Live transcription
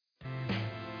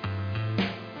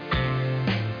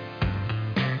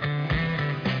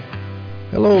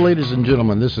Hello, ladies and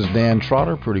gentlemen. This is Dan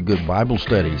Trotter, Pretty Good Bible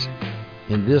Studies.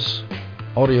 In this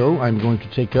audio, I'm going to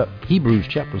take up Hebrews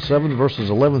chapter 7,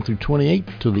 verses 11 through 28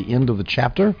 to the end of the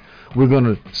chapter. We're going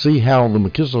to see how the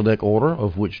Melchizedek order,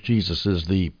 of which Jesus is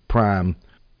the prime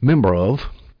member of,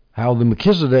 how the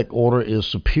Melchizedek order is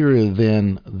superior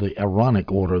than the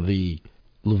Aaronic order, the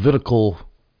Levitical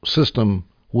system,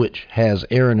 which has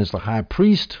Aaron as the high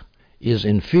priest, is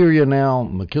inferior now.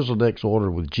 Melchizedek's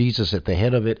order with Jesus at the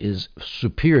head of it is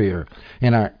superior.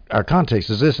 And our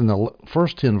context is this: in the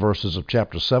first 10 verses of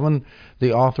chapter 7,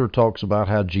 the author talks about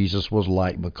how Jesus was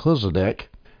like Melchizedek.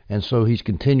 And so he's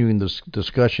continuing this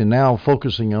discussion now,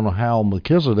 focusing on how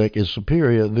Melchizedek is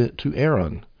superior to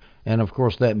Aaron. And of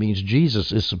course that means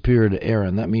Jesus is superior to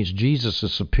Aaron. That means Jesus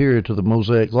is superior to the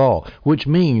Mosaic law, which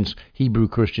means Hebrew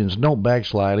Christians don't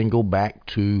backslide and go back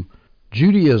to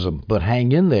Judaism, but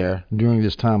hang in there during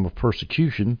this time of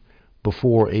persecution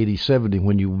before AD 70,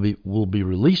 when you will be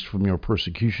released from your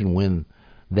persecution, when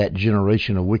that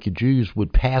generation of wicked Jews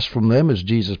would pass from them, as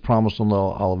Jesus promised on the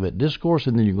Olivet Discourse,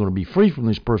 and then you're going to be free from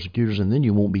these persecutors, and then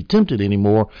you won't be tempted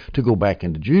anymore to go back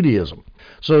into Judaism.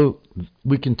 So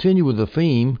we continue with the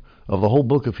theme of the whole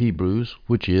book of Hebrews,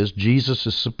 which is Jesus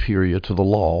is superior to the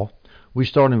law. We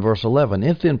start in verse 11.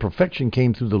 If then perfection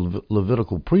came through the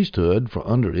Levitical priesthood, for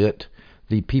under it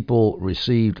the people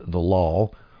received the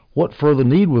law, what further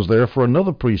need was there for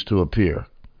another priest to appear,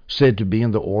 said to be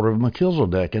in the order of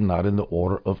Melchizedek and not in the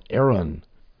order of Aaron?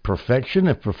 Perfection,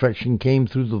 if perfection came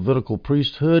through the Levitical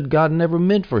priesthood, God never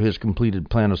meant for his completed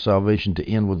plan of salvation to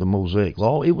end with the Mosaic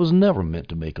law. It was never meant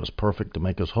to make us perfect, to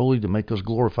make us holy, to make us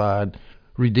glorified,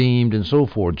 redeemed, and so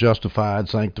forth, justified,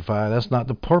 sanctified. That's not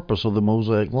the purpose of the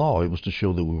Mosaic law. It was to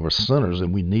show that we were sinners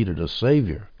and we needed a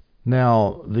Savior.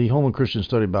 Now, the Holman Christian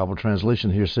Study Bible translation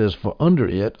here says, for under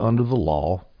it, under the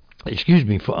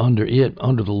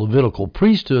Levitical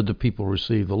priesthood, the people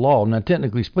received the law. Now,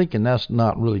 technically speaking, that's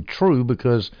not really true,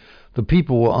 because the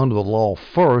people were under the law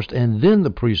first, and then the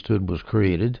priesthood was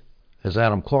created. As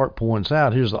Adam Clark points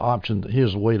out, here's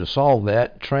the way to solve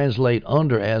that. Translate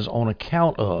under as on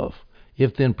account of.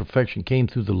 If then perfection came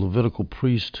through the Levitical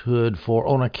priesthood, for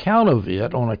on account of the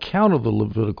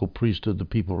Levitical priesthood, the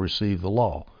people received the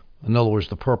law. In other words,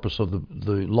 the purpose of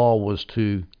the law was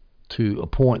to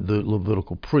appoint the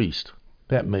Levitical priest.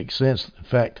 That makes sense. In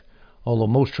fact, although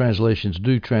most translations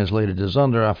do translate it as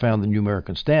under, I found the New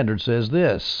American Standard says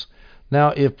this: now,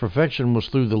 if perfection was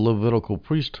through the Levitical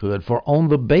priesthood, for on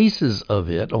the basis of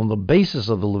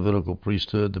the Levitical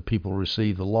priesthood, the people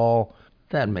received the law.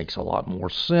 That makes a lot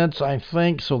more sense, I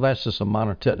think. So that's just a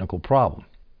minor technical problem.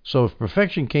 So if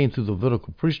perfection came through the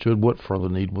Levitical priesthood, what further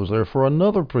need was there for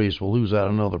another priest? Well, who's that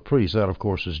another priest? That, of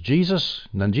course, is Jesus.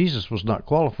 Now, Jesus was not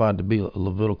qualified to be a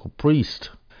Levitical priest.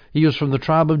 He was from the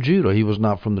tribe of Judah. He was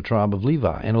not from the tribe of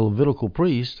Levi. And a Levitical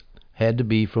priest had to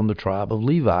be from the tribe of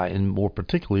Levi, and more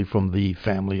particularly from the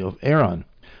family of Aaron.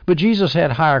 But Jesus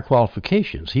had higher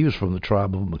qualifications. He was from the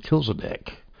tribe of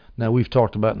Melchizedek. Now, we've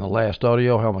talked about in the last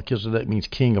audio how Melchizedek means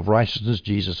king of righteousness.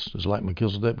 Jesus is like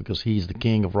Melchizedek because he's the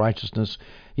king of righteousness.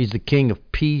 He's the king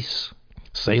of peace.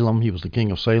 Salem, he was the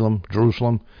king of Salem.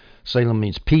 Jerusalem, Salem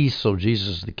means peace, so Jesus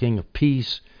is the king of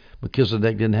peace.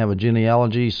 Melchizedek didn't have a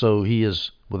genealogy, so he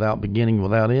is without beginning,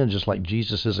 without end, just like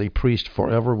Jesus is a priest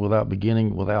forever, without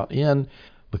beginning, without end.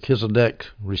 Melchizedek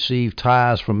received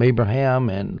tithes from Abraham,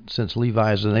 and since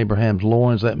Levi is in Abraham's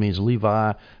loins, that means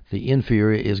Levi, the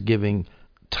inferior, is giving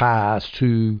tithes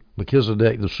to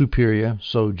Melchizedek, the superior.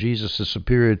 So Jesus is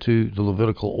superior to the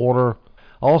Levitical order.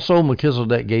 Also,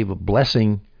 Melchizedek gave a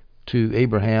blessing to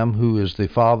Abraham, who is the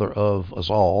father of us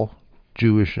all,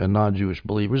 Jewish and non-Jewish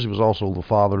believers. He was also the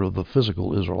father of the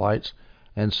physical Israelites.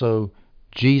 And so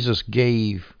Melchizedek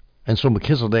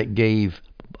gave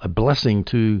a blessing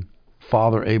to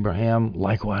Father Abraham.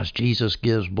 Likewise, Jesus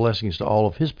gives blessings to all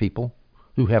of his people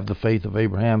who have the faith of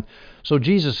Abraham. So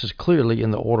Jesus is clearly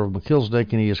in the order of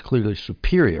Melchizedek, and he is clearly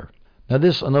superior. Now,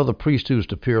 this another priest who is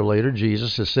to appear later,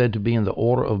 Jesus, is said to be in the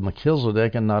order of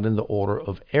Melchizedek and not in the order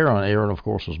of Aaron. Aaron, of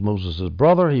course, was Moses'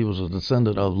 brother. He was a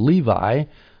descendant of Levi.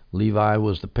 Levi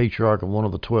was the patriarch of one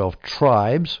of the 12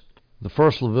 tribes. The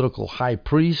first Levitical high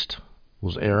priest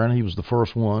was Aaron. He was the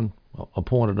first one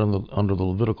appointed under the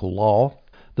Levitical law.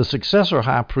 The successor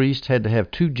high priest had to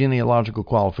have 2 genealogical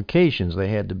qualifications. They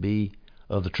had to be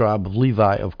of the tribe of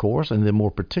Levi, of course, and then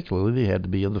more particularly, they had to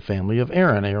be of the family of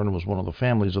Aaron. Aaron was one of the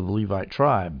families of the Levite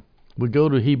tribe. We go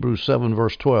to Hebrews 7,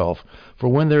 verse 12. For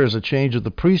when there is a change of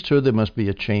the priesthood, there must be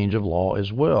a change of law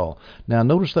as well. Now,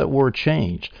 notice that word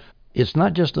change. It's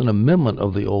not just an amendment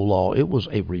of the old law. It was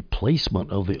a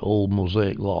replacement of the old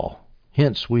Mosaic law.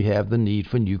 Hence, we have the need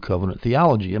for new covenant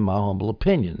theology, in my humble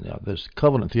opinion. Now, this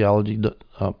covenant theology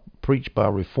preached by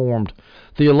Reformed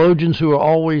theologians who are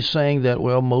always saying that,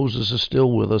 well, Moses is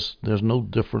still with us. There's no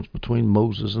difference between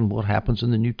Moses and what happens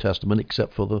in the New Testament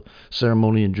except for the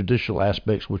ceremony and judicial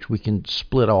aspects, which we can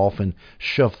split off and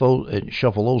shuffle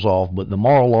those off, but the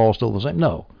moral law is still the same.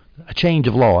 No, a change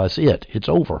of law, that's it. It's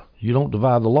over. You don't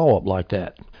divide the law up like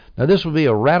that. Now, this would be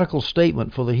a radical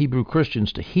statement for the Hebrew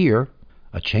Christians to hear.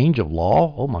 A change of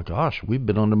law? Oh my gosh, we've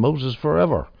been under Moses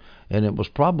forever. And it was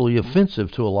probably offensive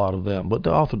to a lot of them. But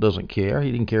the author doesn't care.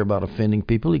 He didn't care about offending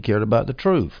people. He cared about the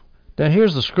truth. Now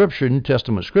here's the scripture, New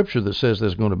Testament scripture, that says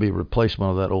there's going to be a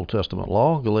replacement of that Old Testament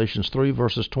law. Galatians 3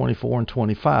 verses 24 and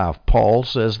 25. Paul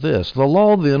says this, "The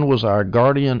law then was our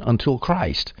guardian until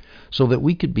Christ, so that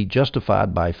we could be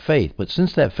justified by faith. But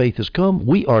since that faith has come,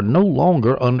 we are no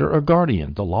longer under a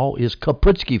guardian." The law is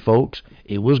Kapritsky, folks.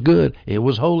 It was good. It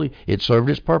was holy. It served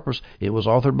its purpose. It was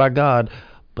authored by God.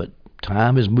 But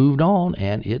time has moved on,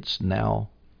 and it's now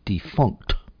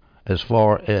defunct as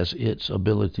far as its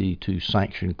ability to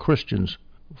sanction Christians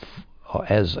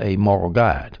as a moral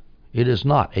guide. It is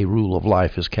not a rule of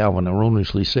life, as Calvin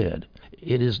erroneously said.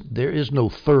 There is no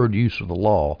third use of the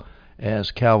law.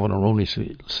 As Calvin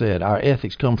erroneously said, our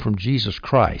ethics come from Jesus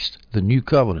Christ, the new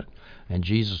covenant. And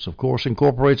Jesus, of course,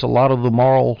 incorporates a lot of the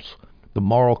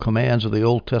moral commands of the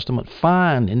Old Testament.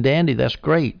 Fine and dandy, that's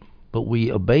great. But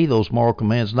we obey those moral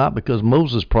commands not because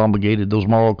Moses promulgated those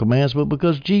moral commands, but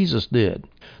because Jesus did.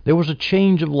 There was a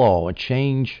change of law, a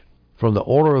change from the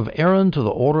order of Aaron to the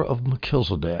order of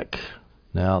Melchizedek.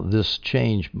 Now, this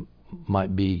change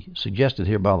might be suggested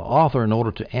here by the author in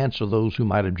order to answer those who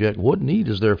might object. What need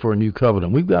is there for a new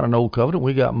covenant? We've got an old covenant.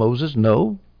 We got Moses.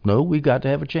 No, we've got to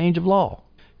have a change of law.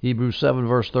 Hebrews 7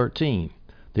 verse 13.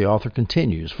 The author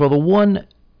continues, "For the one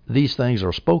these things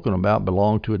are spoken about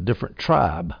belonged to a different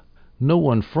tribe. No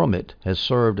one from it has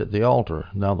served at the altar."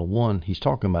 Now the one he's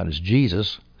talking about is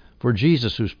Jesus. For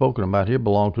Jesus, who's spoken about here,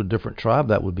 belonged to a different tribe.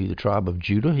 That would be the tribe of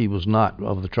Judah. He was not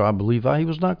of the tribe of Levi. He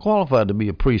was not qualified to be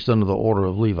a priest under the order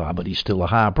of Levi, but he's still a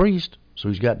high priest, so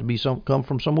he's got to be come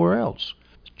from somewhere else.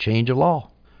 Change of law.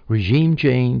 Regime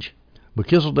change.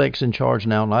 Melchizedek's in charge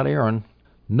now, not Aaron.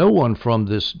 No one from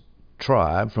this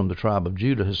tribe, from the tribe of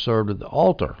Judah, has served at the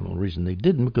altar. The reason they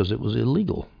didn't, because it was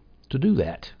illegal to do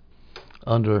that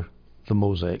under the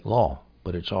Mosaic law.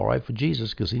 But it's all right for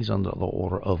Jesus because he's under the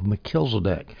order of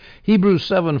Melchizedek. Hebrews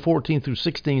 7:14 through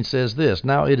 16 says this,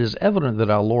 "Now it is evident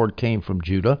that our Lord came from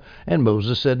Judah, and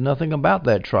Moses said nothing about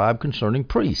that tribe concerning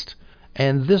priests.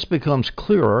 And this becomes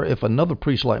clearer if another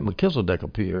priest like Melchizedek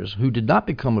appears, who did not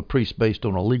become a priest based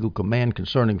on a legal command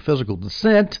concerning physical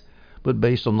descent, but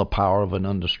based on the power of an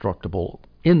indestructible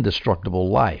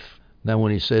life." Now,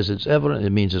 when he says it's evident, it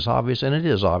means it's obvious, and it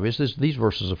is obvious. These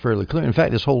verses are fairly clear. In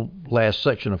fact, this whole last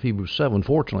section of Hebrews 7,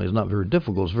 fortunately, is not very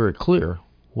difficult. It's very clear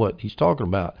what he's talking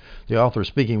about. The author is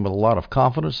speaking with a lot of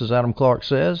confidence, as Adam Clarke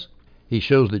says. He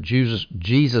shows that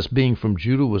Jesus being from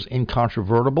Judah was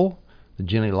incontrovertible. The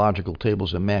genealogical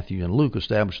tables in Matthew and Luke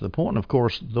establish the point. And, of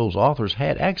course, those authors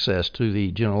had access to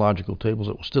the genealogical tables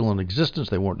that were still in existence.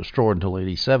 They weren't destroyed until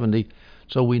AD 70.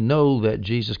 So we know that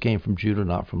Jesus came from Judah,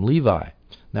 not from Levi.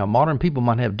 Now, modern people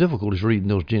might have difficulties reading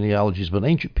those genealogies, but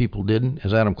ancient people didn't.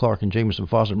 As Adam Clarke and Jamieson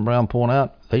Fausset and Brown point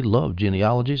out, they loved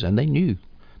genealogies, and they knew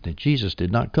that Jesus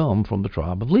did not come from the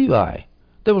tribe of Levi.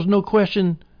 There was no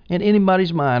question in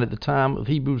anybody's mind at the time of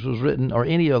Hebrews was written, or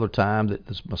any other time, that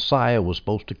this Messiah was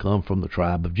supposed to come from the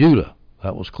tribe of Judah.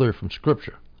 That was clear from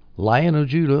Scripture. Lion of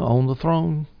Judah on the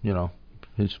throne,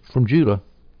 he's from Judah.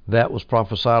 That was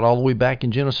prophesied all the way back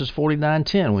in Genesis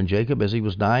 49:10, when Jacob, as he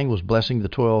was dying, was blessing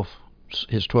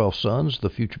his 12 sons, the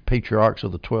future patriarchs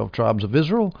of the 12 tribes of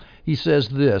Israel. He says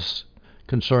this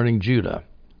concerning Judah,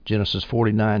 Genesis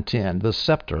 49:10, "The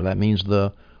scepter," that means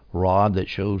the rod that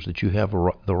shows that you have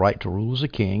the right to rule as a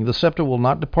king, "the scepter will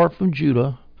not depart from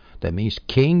Judah." That means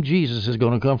King Jesus is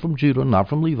going to come from Judah, not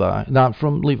from Levi.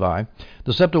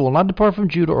 "The scepter will not depart from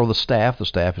Judah, or the staff." The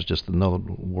staff is just another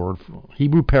word for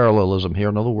Hebrew parallelism here,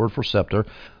 another word for scepter.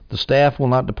 "The staff will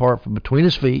not depart from between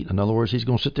his feet." In other words, he's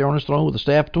going to sit there on his throne with the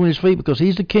staff between his feet because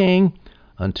he's the king,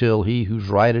 "until he whose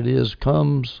right it is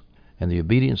comes, and the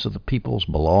obedience of the peoples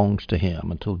belongs to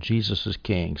him," until Jesus is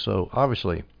king. So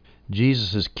obviously,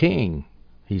 Jesus is king.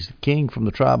 He's the king from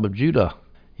the tribe of Judah.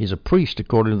 He's a priest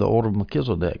according to the order of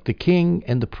Melchizedek. The king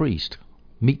and the priest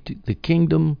meet. The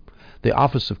kingdom, the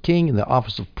office of king and the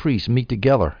office of priest meet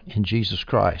together in Jesus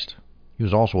Christ. He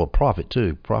was also a prophet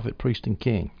too. Prophet, priest, and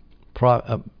king.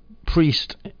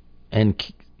 Priesthood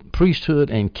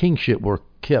and kingship were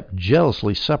kept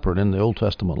jealously separate in the Old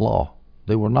Testament law.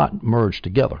 They were not merged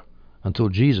together until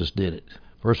Jesus did it.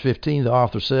 Verse 15, the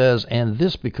author says, and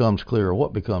this becomes clearer.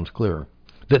 What becomes clearer?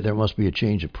 That there must be a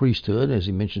change of priesthood, as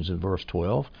he mentions in verse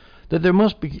 12. That there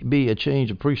must be a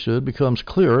change of priesthood becomes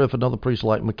clearer if another priest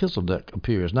like Melchizedek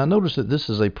appears. Now notice that this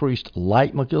is a priest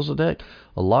like Melchizedek.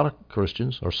 A lot of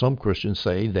Christians, or some Christians,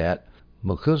 say that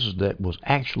Melchizedek was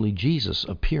actually Jesus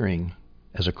appearing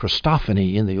as a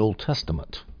Christophany in the Old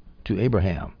Testament to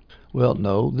Abraham. Well,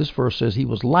 no, this verse says he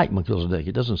was like Melchizedek.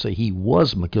 It doesn't say he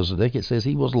was Melchizedek. It says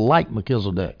he was like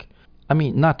Melchizedek. I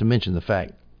mean, not to mention the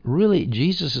fact, really,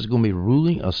 Jesus is going to be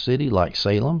ruling a city like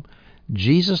Salem?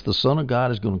 Jesus, the Son of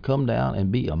God, is going to come down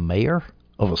and be a mayor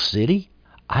of a city?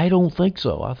 I don't think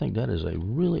so. I think that is a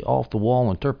really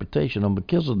off-the-wall interpretation of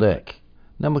Melchizedek.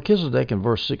 Now, Melchizedek in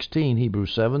verse 16,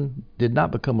 Hebrews 7, did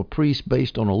not become a priest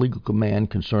based on a legal command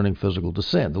concerning physical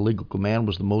descent. The legal command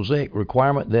was the Mosaic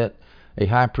requirement that a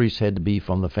high priest had to be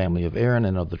from the family of Aaron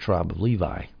and of the tribe of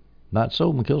Levi. Not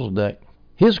so Melchizedek.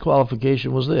 His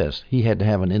qualification was this: he had to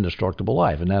have an indestructible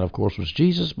life, and that, of course, was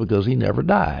Jesus, because he never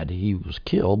died. He was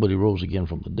killed, but he rose again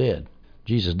from the dead.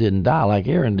 Jesus didn't die like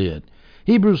Aaron did.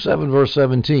 Hebrews 7, verse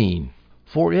 17,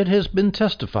 for it has been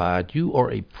testified, you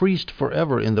are a priest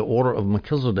forever in the order of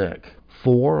Melchizedek.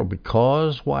 For, or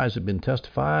because, why has it been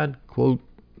testified? Quote,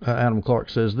 Adam Clarke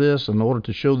says this, in order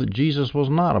to show that Jesus was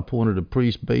not appointed a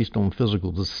priest based on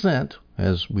physical descent,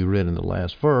 as we read in the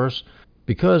last verse,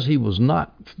 because he was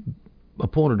not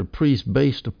appointed a priest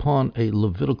based upon a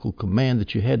Levitical command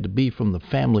that you had to be from the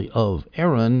family of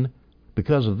Aaron.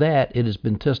 Because of that, it has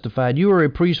been testified, you are a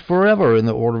priest forever in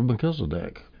the order of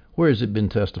Melchizedek. Where has it been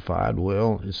testified?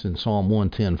 Well, it's in Psalm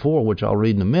 110:4, which I'll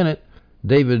read in a minute.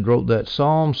 David wrote that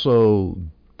psalm, so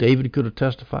David could have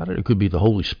testified it. It could be the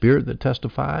Holy Spirit that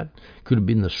testified. It could have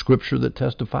been the Scripture that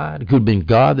testified. It could have been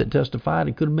God that testified.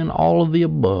 It could have been all of the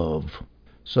above.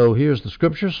 So here's the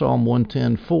Scripture, Psalm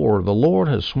 110:4. The Lord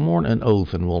has sworn an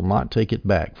oath and will not take it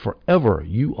back. Forever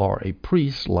you are a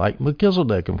priest like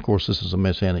Melchizedek. Of course, this is a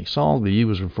messianic song. The you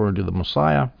is referring to the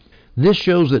Messiah. This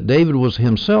shows that David was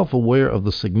himself aware of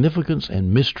the significance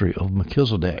and mystery of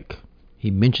Melchizedek. He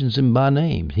mentions him by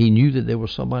name. He knew that there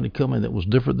was somebody coming that was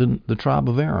different than the tribe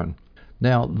of Aaron.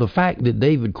 Now, the fact that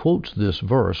David quotes this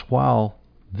verse while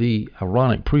the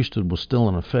Aaronic priesthood was still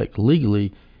in effect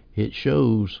legally, it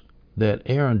shows that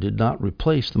Aaron did not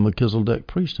replace the Melchizedek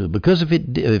priesthood. Because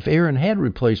if Aaron had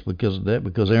replaced Melchizedek,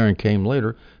 because Aaron came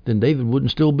later, then David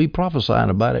wouldn't still be prophesying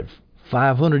about it.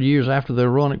 500 years after the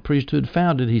Aaronic priesthood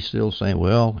founded, he's still saying,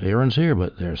 well, Aaron's here,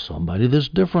 but there's somebody that's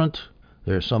different.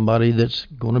 There's somebody that's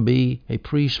going to be a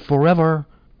priest forever.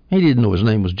 He didn't know his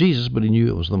name was Jesus, but he knew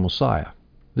it was the Messiah.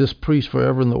 This priest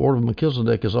forever in the order of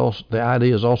Melchizedek is also, the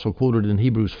idea is also quoted in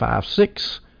Hebrews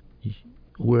 5:6,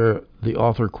 where the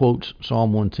author quotes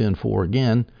Psalm 110:4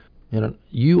 again. And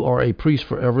you are a priest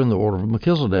forever in the order of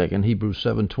Melchizedek, in Hebrews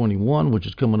 7:21, which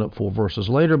is coming up 4 verses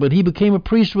later. But he became a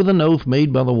priest with an oath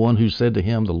made by the one who said to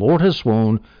him, the Lord has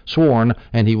sworn,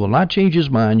 and he will not change his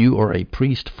mind. You are a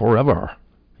priest forever.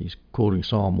 He's quoting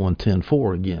Psalm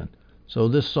 110:4 again. So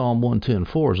this Psalm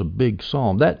 110:4 is a big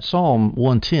psalm. That Psalm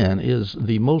 110 is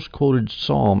the most quoted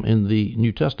psalm in the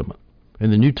New Testament. In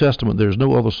the New Testament, there's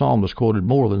no other psalm that's quoted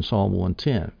more than Psalm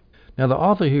 110. Now, the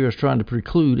author here is trying to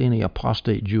preclude any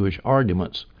apostate Jewish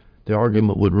arguments. The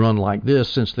argument would run like this: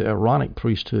 since the Aaronic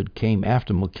priesthood came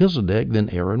after Melchizedek, then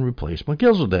Aaron replaced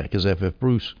Melchizedek, as F.F.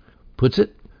 Bruce puts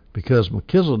it, because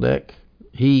Melchizedek,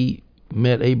 he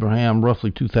met Abraham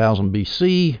roughly 2000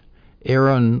 B.C.,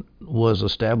 Aaron was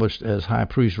established as high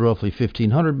priest roughly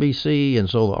 1500 B.C., and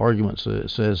so the argument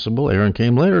says, well, Aaron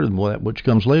came later, and that which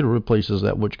comes later replaces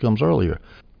that which comes earlier.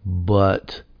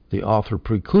 But the author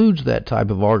precludes that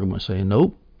type of argument, saying,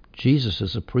 nope, Jesus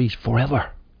is a priest forever.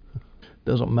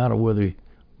 Doesn't matter whether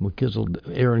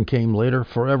Aaron came later.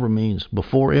 Forever means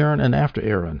before Aaron and after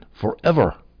Aaron.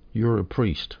 Forever you're a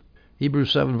priest.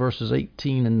 Hebrews 7 verses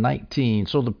 18 and 19.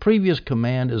 So the previous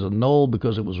command is annulled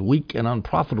because it was weak and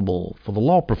unprofitable, for the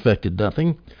law perfected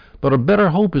nothing, but a better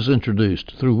hope is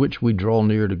introduced, through which we draw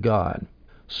near to God.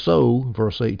 So,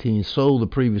 verse 18, so the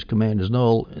previous command is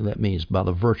null, and that means by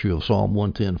the virtue of Psalm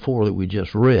 110:4 that we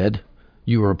just read,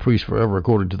 you are a priest forever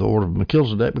according to the order of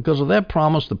Melchizedek. Because of that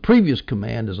promise, the previous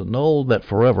command is annulled. That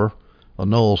forever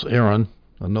annuls Aaron,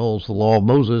 annuls the law of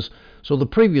Moses. So the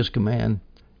previous command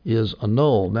is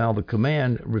annulled. Now, the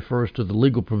command refers to the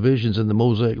legal provisions in the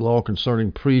Mosaic law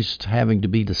concerning priests having to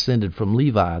be descended from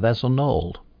Levi. That's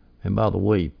annulled. And by the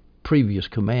way, previous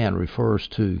command refers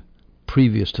to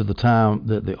previous to the time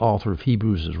that the author of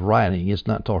Hebrews is writing. It's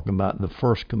not talking about the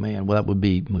first command. Well, that would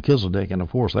be Melchizedek, and of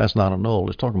course that's not annulled.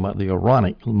 It's talking about the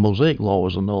Aaronic Mosaic law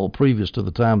is annulled previous to the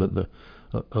time that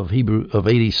of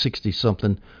AD 60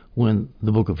 something when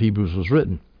the book of Hebrews was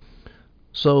written.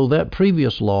 So that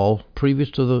previous law,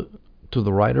 previous to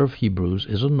the writer of Hebrews,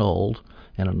 is annulled,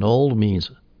 and annulled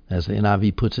means, as the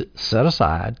NIV puts it, set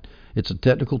aside. It's a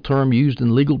technical term used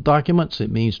in legal documents.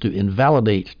 It means to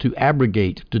invalidate, to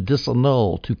abrogate, to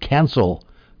disannul, to cancel.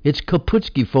 It's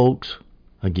kaputski, folks.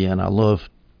 Again, I love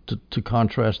to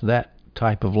contrast that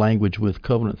type of language with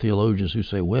covenant theologians who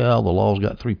say, well, the law's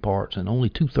got three parts and only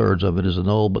 2/3 of it is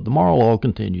annulled, but the moral law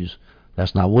continues.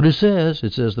 That's not what it says.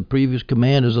 It says the previous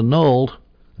command is annulled.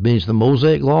 It means the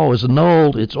Mosaic law is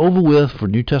annulled. It's over with for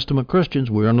New Testament Christians.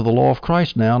 We're under the law of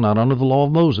Christ now, not under the law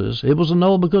of Moses. It was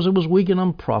annulled because it was weak and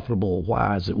unprofitable.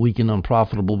 Why is it weak and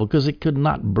unprofitable? Because it could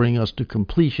not bring us to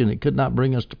completion. It could not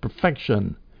bring us to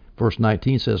perfection. Verse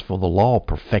 19 says, for the law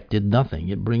perfected nothing.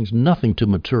 It brings nothing to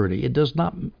maturity. It does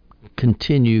not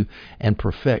continue and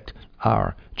perfect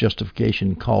our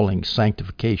justification, calling,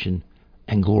 sanctification,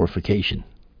 and glorification.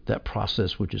 That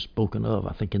process which is spoken of,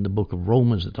 I think, in the book of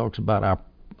Romans, that talks about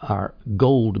our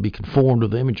goal to be conformed to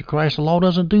the image of Christ. The law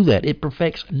doesn't do that. It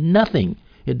perfects nothing.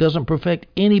 It doesn't perfect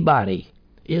anybody.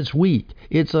 It's weak.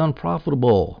 It's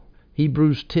unprofitable.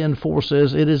 Hebrews 10:4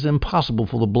 says it is impossible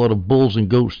for the blood of bulls and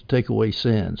goats to take away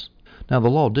sins. Now, the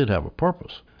law did have a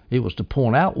purpose. It was to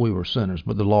point out we were sinners,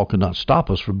 but the law could not stop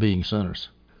us from being sinners.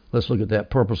 Let's look at that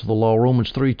purpose of the law.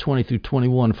 Romans 3:20 through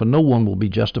 21. For no one will be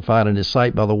justified in his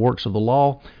sight by the works of the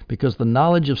law, because the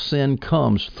knowledge of sin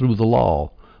comes through the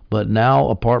law. But now,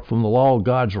 apart from the law,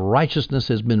 God's righteousness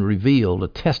has been revealed,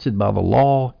 attested by the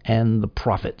law and the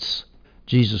prophets.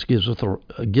 Jesus gives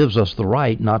us the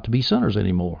right not to be sinners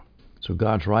anymore. So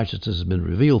God's righteousness has been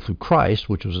revealed through Christ,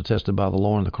 which was attested by the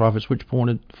law and the prophets, which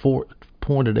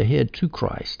pointed ahead to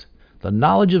Christ. The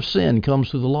knowledge of sin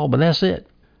comes through the law, but that's it.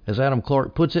 As Adam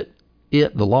Clarke puts it,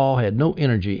 the law had no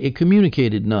energy. It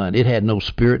communicated none. It had no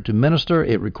spirit to minister.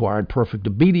 It required perfect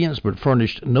obedience, but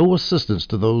furnished no assistance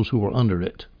to those who were under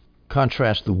it.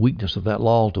 Contrast the weakness of that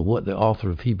law to what the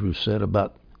author of Hebrews said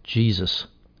about Jesus.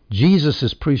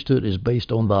 Jesus' priesthood is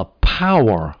based on the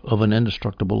power of an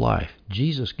indestructible life.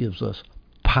 Jesus gives us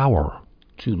power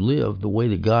to live the way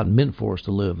that God meant for us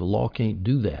to live. The law can't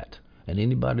do that. And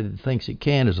anybody that thinks it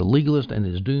can is a legalist and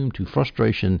is doomed to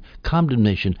frustration,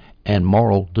 condemnation, and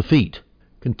moral defeat.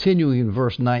 Continuing in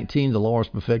verse 19, the law has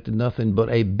perfected nothing, but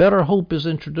a better hope is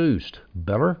introduced.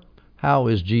 Better? How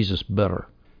is Jesus better?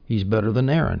 He's better than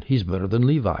Aaron. He's better than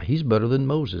Levi. He's better than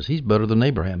Moses. He's better than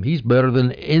Abraham. He's better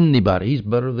than anybody. He's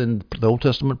better than the Old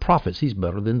Testament prophets. He's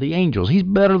better than the angels.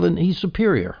 He's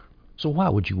superior. So why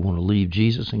would you want to leave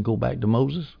Jesus and go back to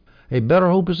Moses? A better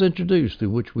hope is introduced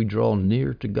through which we draw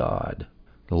near to God.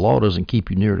 The law doesn't keep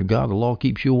you near to God. The law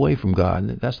keeps you away from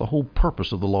God. That's the whole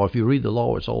purpose of the law. If you read the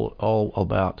law, it's all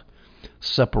about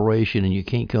separation, and you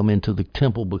can't come into the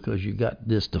temple because you got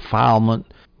this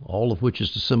defilement, all of which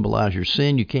is to symbolize your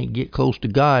sin. You can't get close to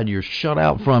God. You're shut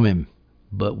out from Him.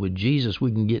 But with Jesus,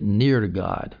 we can get near to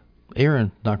God.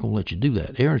 Aaron's not going to let you do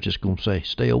that. Aaron's just going to say,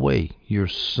 stay away, you're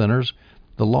sinners.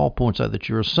 The law points out that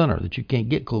you're a sinner, that you can't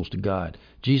get close to God.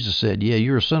 Jesus said, yeah,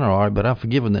 you're a sinner, all right, but I've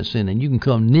forgiven that sin, and you can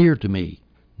come near to me.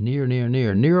 Near, near,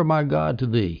 near. Nearer, my God, to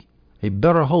thee. A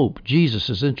better hope, Jesus,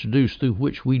 is introduced through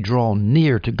which we draw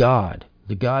near to God,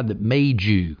 the God that made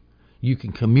you. You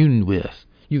can commune with.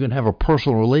 You can have a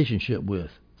personal relationship with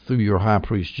through your high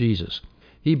priest, Jesus.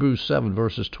 Hebrews 7,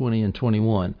 verses 20 and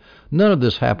 21. None of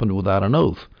this happened without an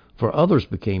oath. For others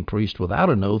became priests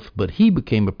without an oath, but he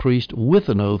became a priest with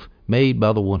an oath made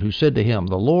by the one who said to him,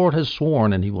 the Lord has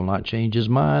sworn, and he will not change his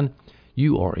mind.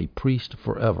 You are a priest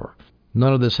forever.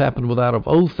 None of this happened without an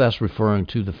oath. That's referring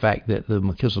to the fact that the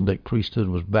Melchizedek priesthood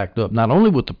was backed up not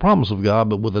only with the promise of God,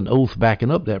 but with an oath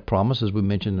backing up that promise, as we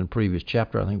mentioned in the previous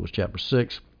chapter. I think it was chapter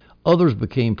 6. Others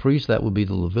became priests. That would be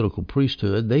the Levitical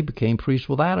priesthood. They became priests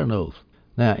without an oath.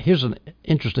 Now, here's an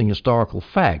interesting historical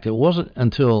fact. It wasn't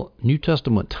until New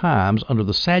Testament times, under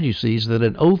the Sadducees, that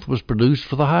an oath was produced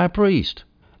for the high priest.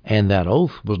 And that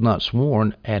oath was not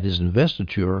sworn at his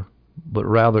investiture, but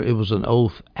rather it was an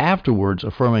oath afterwards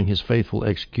affirming his faithful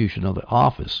execution of the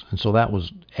office. And so that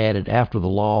was added after the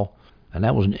law, and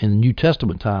that was in New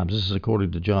Testament times. This is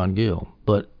according to John Gill.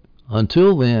 But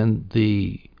until then,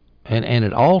 and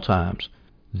at all times,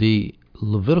 the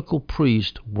Levitical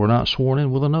priests were not sworn in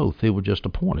with an oath. They were just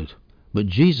appointed. But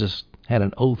Jesus had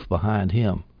an oath behind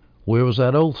him. Where was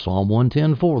that oath? Psalm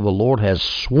 110:4. The Lord has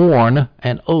sworn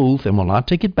an oath and will not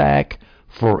take it back.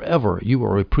 Forever you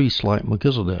are a priest like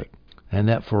Melchizedek. And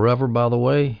that forever, by the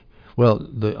way, well,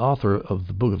 the author of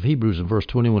the book of Hebrews in verse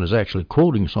 21 is actually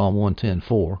quoting Psalm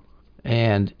 110:4.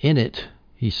 And in it,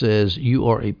 he says,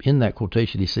 in that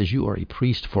quotation, he says, you are a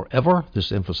priest forever.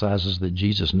 This emphasizes that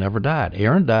Jesus never died.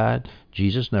 Aaron died.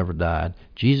 Jesus never died.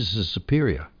 Jesus is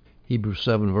superior. Hebrews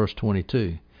 7, verse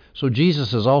 22. So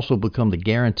Jesus has also become the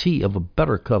guarantee of a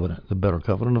better covenant. The better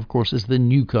covenant, of course, is the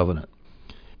new covenant.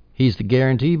 He's the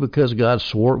guarantee because God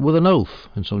swore it with an oath,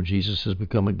 and so Jesus has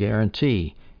become a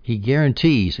guarantee. He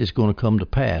guarantees it's going to come to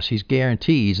pass. He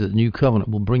guarantees that the new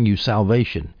covenant will bring you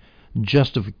salvation,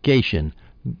 justification,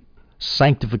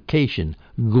 sanctification,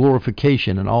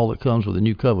 glorification, and all that comes with the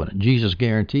new covenant. Jesus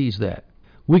guarantees that.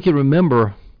 We can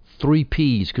remember 3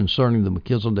 P's concerning the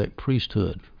Melchizedek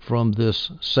priesthood from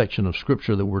this section of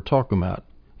Scripture that we're talking about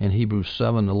in Hebrews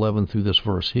 7:11 through this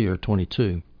verse here,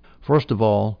 22. First of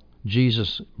all,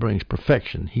 Jesus brings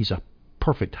perfection. He's a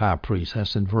perfect high priest.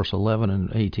 That's in verse 11 and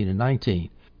 18 and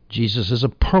 19. Jesus is a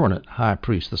permanent high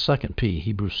priest. The second P,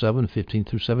 Hebrews 7:15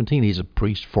 through 17. He's a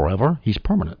priest forever. He's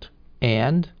permanent.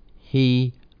 And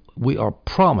we are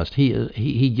promised.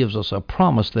 He gives us a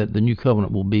promise that the new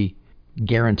covenant will be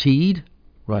guaranteed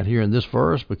right here in this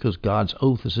verse because God's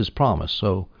oath is his promise.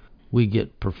 So we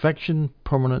get perfection,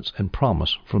 permanence, and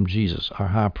promise from Jesus, our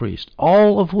high priest,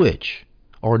 all of which,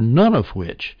 or none of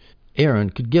which, Aaron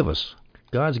could give us.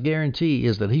 God's guarantee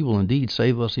is that he will indeed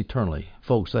save us eternally.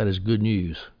 Folks, that is good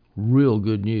news. Real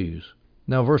good news.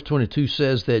 Now, verse 22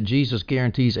 says that Jesus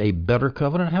guarantees a better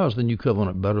covenant. How is the new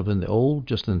covenant better than the old?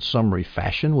 Just in summary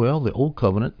fashion, well, the old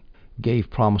covenant gave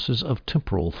promises of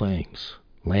temporal things,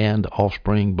 land,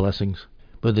 offspring, blessings.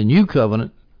 But the new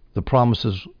covenant, the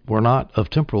promises were not of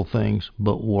temporal things,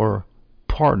 but were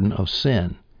pardon of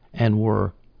sin,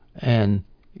 and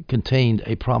contained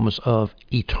a promise of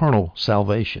eternal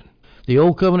salvation. The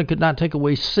old covenant could not take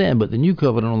away sin, but the new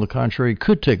covenant, on the contrary,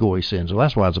 could take away sin. So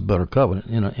that's why it's a better covenant,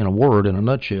 in a word, in a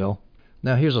nutshell.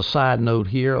 Now, here's a side note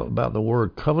here about the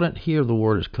word covenant. Here, the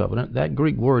word is covenant. That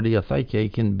Greek word,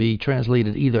 diatheke, can be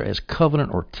translated either as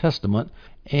covenant or testament,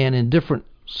 and in different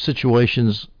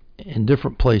situations, in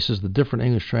different places, the different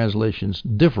English translations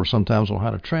differ sometimes on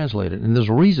how to translate it. And there's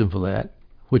a reason for that,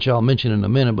 which I'll mention in a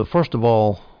minute. But first of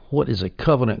all, what is a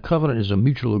covenant? Covenant is a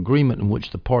mutual agreement in which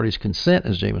the parties consent,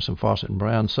 as Jamieson, Fausset, and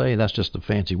Brown say. That's just a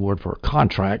fancy word for a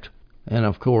contract. And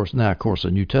of course, the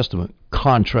New Testament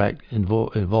contract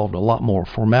involved a lot more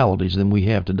formalities than we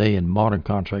have today in modern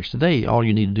contracts. Today, all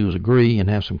you need to do is agree and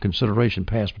have some consideration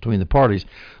passed between the parties.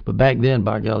 But back then,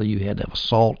 by golly, you had to have a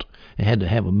salt. You had to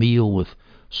have a meal with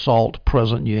salt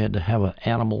present. You had to have an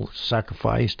animal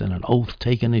sacrificed and an oath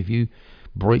taken. If you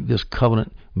break this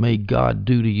covenant, may God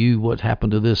do to you what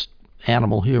happened to this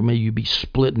animal here. May you be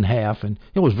split in half. And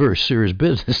it was very serious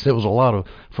business. There was a lot of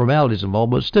formalities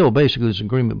involved, but still, basically, it's an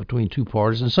agreement between two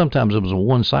parties. And sometimes it was a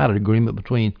one-sided agreement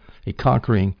between a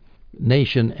conquering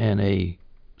nation and a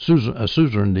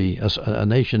suzerainty, a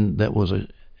nation that was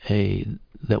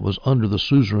that was under the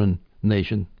suzerain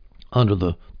nation, under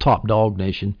the top dog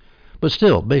nation. But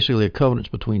still, basically, a covenant's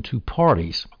between two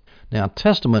parties. Now,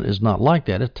 testament is not like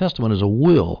that. A testament is a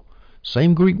will.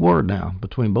 Same Greek word now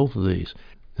between both of these.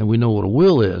 And we know what a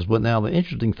will is. But now the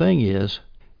interesting thing is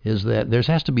that there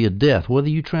has to be a death. Whether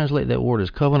you translate that word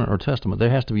as covenant or testament, there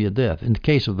has to be a death. In the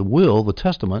case of the will, the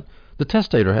testament, the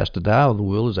testator has to die, or the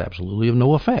will is absolutely of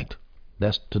no effect.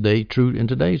 That's true in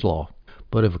today's law.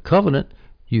 But if a covenant,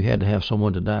 you had to have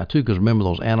someone to die too, because remember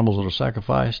those animals that are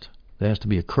sacrificed? There has to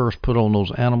be a curse put on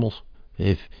those animals.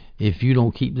 If you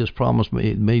don't keep this promise,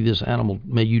 may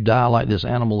you die like this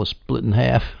animal is split in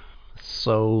half.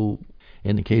 So,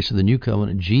 in the case of the new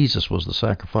covenant, Jesus was the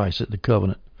sacrifice at the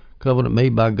covenant. Covenant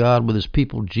made by God with his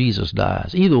people, Jesus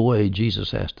dies. Either way, Jesus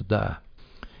has to die.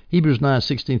 Hebrews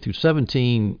 9:16 through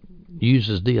 17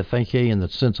 uses diatheke in the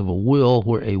sense of a will.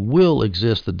 Where a will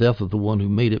exists, the death of the one who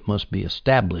made it must be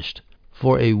established.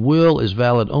 For a will is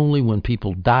valid only when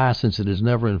people die, since it is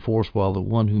never enforced while the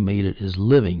one who made it is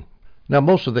living. Now,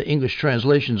 most of the English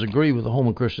translations agree with the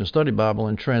Holman Christian Study Bible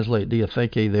and translate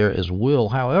diatheke there as will.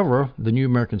 However, the New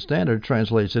American Standard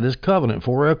translates it as covenant.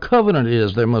 For where a covenant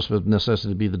is, there must of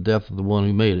necessity be the death of the one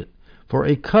who made it. For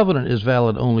a covenant is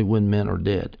valid only when men are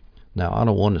dead. Now, I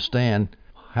don't understand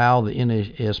how the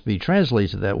NASB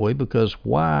translates it that way, because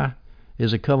why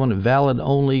is a covenant valid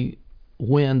only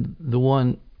when the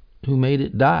one who made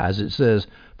it dies? It says,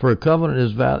 for a covenant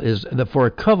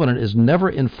is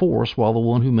never enforced while the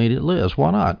one who made it lives.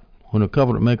 Why not? When a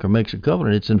covenant maker makes a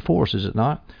covenant, it's enforced, is it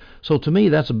not? So to me,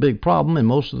 that's a big problem, and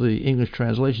most of the English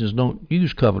translations don't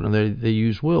use covenant. They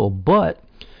use will. But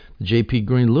the J.P.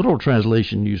 Green literal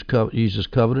translation uses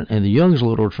covenant, and the Young's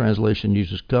literal translation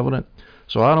uses covenant.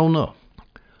 So I don't know.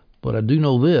 But I do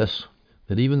know this,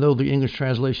 that even though the English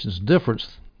translations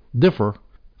differ,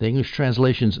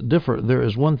 there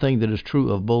is one thing that is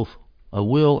true of both a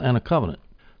will and a covenant.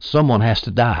 Someone has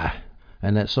to die,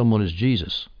 and that someone is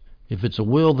Jesus. If it's a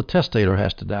will, the testator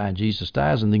has to die, and Jesus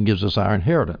dies and then gives us our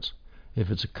inheritance. If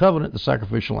it's a covenant, the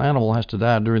sacrificial animal has to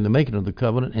die during the making of the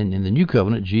covenant, and in the new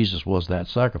covenant, Jesus was that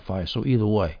sacrifice. So either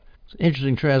way, it's an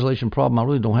interesting translation problem. I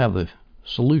really don't have the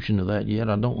solution to that yet.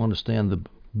 I don't understand the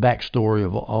backstory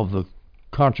of the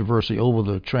controversy over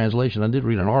the translation. I did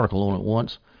read an article on it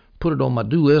once, put it on my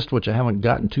do list, which I haven't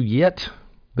gotten to yet.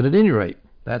 But at any rate,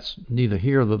 that's neither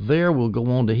here nor there. We'll go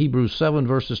on to Hebrews 7,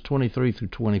 verses 23 through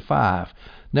 25.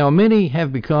 Now, many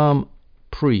have become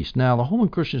priests. Now, the Holman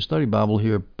Christian Study Bible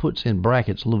here puts in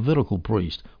brackets Levitical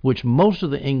priest, which most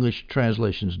of the English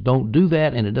translations don't do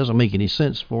that, and it doesn't make any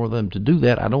sense for them to do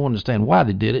that. I don't understand why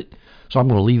they did it, so I'm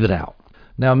going to leave it out.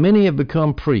 Now, many have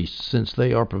become priests, since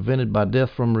they are prevented by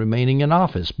death from remaining in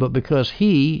office. But because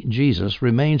he, Jesus,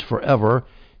 remains forever,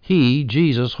 he,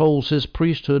 Jesus, holds his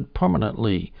priesthood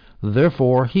permanently.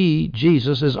 Therefore, he,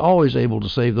 Jesus, is always able to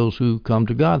save those who come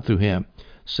to God through him,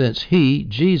 since he,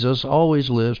 Jesus, always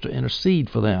lives to intercede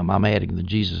for them. I'm adding the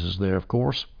Jesuses there, of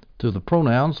course, to the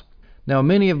pronouns. Now,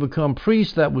 many have become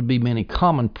priests. That would be many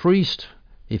common priests.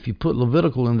 If you put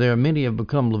Levitical in there, many have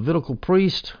become Levitical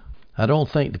priests. I don't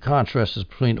think the contrast is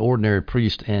between ordinary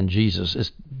priest and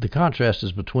Jesus. The contrast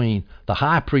is between the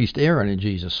high priest Aaron and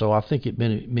Jesus. So I think it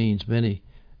means many.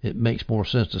 It makes more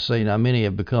sense to say now many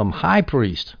have become high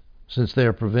priests, since they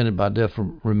are prevented by death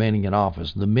from remaining in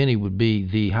office. The many would be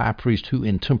the high priest who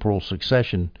in temporal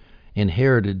succession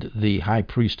inherited the high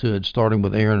priesthood, starting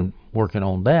with Aaron working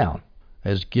on down,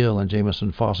 as Gill and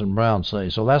Jamieson, Foss and Brown say.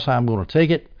 So that's how I'm going to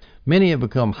take it. Many have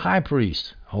become high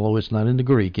priests, although it's not in the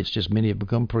Greek. It's just many have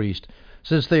become priests,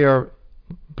 since they are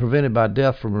prevented by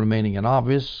death from remaining in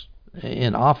office,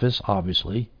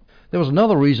 obviously. There was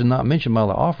another reason not mentioned by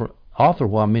the author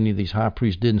why many of these high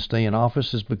priests didn't stay in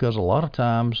office, is because a lot of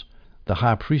times the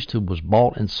high priesthood was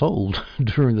bought and sold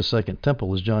during the Second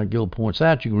Temple, as John Gill points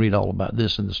out. You can read all about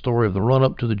this in the story of the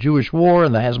run-up to the Jewish War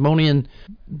and the Hasmonean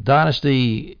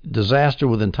dynasty disaster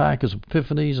with Antiochus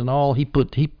Epiphanes and all.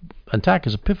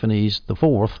 Antiochus Epiphanes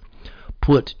IV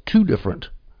put two different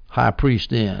high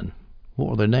priests in.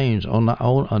 What were their names?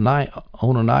 Onanias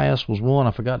was one.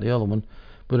 I forgot the other one.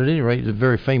 But at any rate, it's a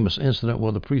very famous incident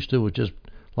where the priesthood was just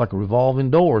like a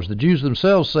revolving doors. The Jews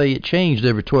themselves say it changed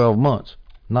every 12 months.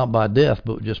 Not by death,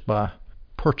 but just by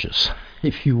purchase,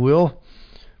 if you will.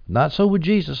 Not so with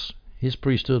Jesus. His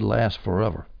priesthood lasts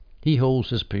forever. He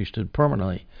holds his priesthood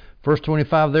permanently. Verse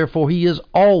 25, therefore he is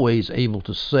always able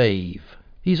to save.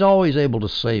 He's always able to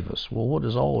save us. Well, what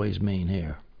does always mean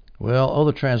here? Well,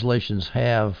 other translations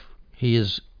have, he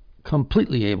is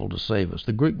completely able to save us.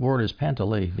 The Greek word is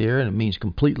pantale there, and it means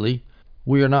completely.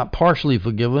 We are not partially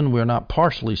forgiven, we are not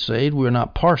partially saved, we are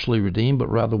not partially redeemed, but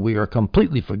rather we are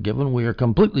completely forgiven, we are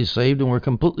completely saved, and we're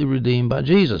completely redeemed by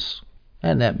Jesus.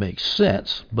 And that makes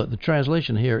sense, but the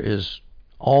translation here is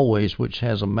always, which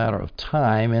has a matter of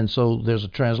time, and so there's a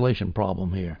translation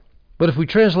problem here. But if we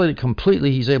translate it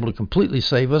completely, he's able to completely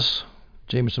save us.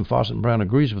 Jamieson, Fawcett, and Brown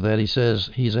agrees with that. He says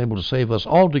he's able to save us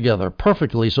altogether,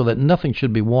 perfectly, so that nothing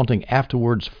should be wanting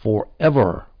afterwards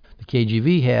forever. The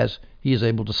KJV has, he is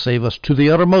able to save us to the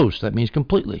uttermost. That means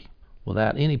completely,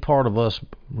 without any part of us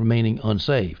remaining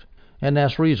unsaved. And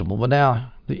that's reasonable. But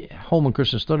now, the Holman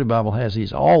Christian Study Bible has,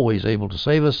 he's always able to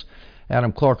save us.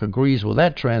 Adam Clark agrees with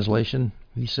that translation.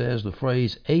 He says the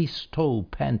phrase eis to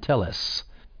pantelis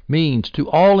means to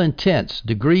all intents,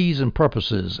 degrees, and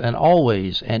purposes, and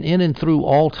always, and in and through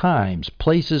all times,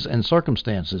 places, and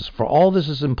circumstances. For all this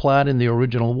is implied in the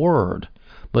original word.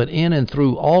 But in and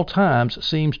through all times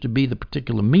seems to be the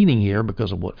particular meaning here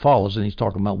because of what follows. And he's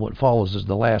talking about what follows is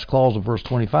the last clause of verse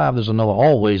 25. There's another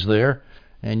always there.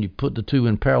 And you put the two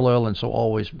in parallel, and so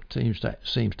always seems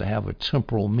to have a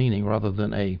temporal meaning rather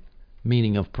than a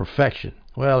meaning of perfection.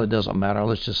 Well, it doesn't matter.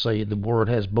 Let's just say the word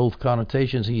has both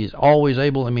connotations. He is always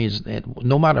able. It means that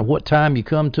no matter what time you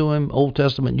come to him, Old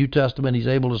Testament, New Testament, he's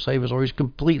able to save us, or he's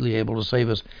completely able to save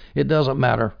us. It doesn't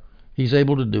matter. He's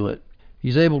able to do it.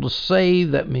 He's able to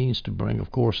save. That means to bring,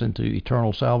 of course, into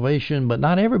eternal salvation. But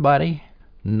not everybody.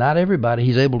 Not everybody.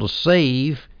 He's able to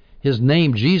save. His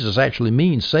name, Jesus, actually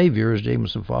means Savior, as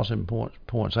Jamieson Fawcett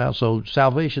points out. So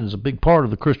salvation is a big part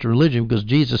of the Christian religion because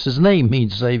Jesus' name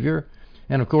means Savior.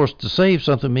 And, of course, to save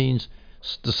somebody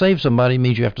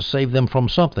means you have to save them from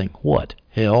something. What?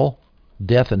 Hell.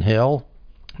 Death and hell.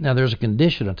 Now, there's a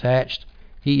condition attached.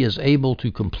 He is able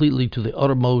to completely, to the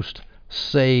uttermost,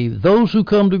 save those who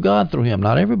come to God through him.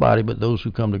 Not everybody, but those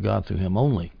who come to God through him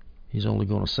only. He's only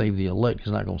going to save the elect.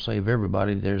 He's not going to save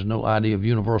everybody. There's no idea of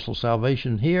universal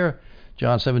salvation here.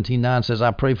 John 17:9 says,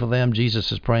 I pray for them.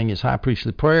 Jesus is praying his high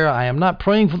priestly prayer. I am not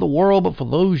praying for the world, but for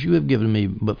those you have given me.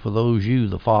 But for those you,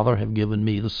 the Father, have given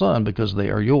me the Son, because they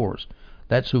are yours.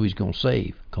 That's who he's going to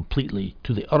save completely,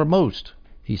 to the uttermost.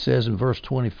 He says in verse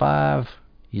 25,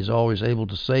 he is always able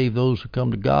to save those who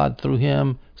come to God through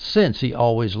him, since he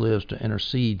always lives to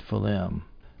intercede for them.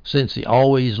 Since he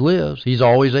always lives, he's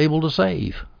always able to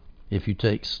save. If you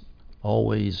take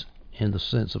always in the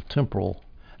sense of temporal,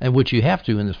 and which you have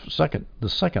to in the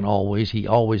second always, he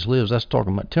always lives, that's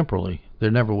talking about temporally.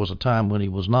 There never was a time when he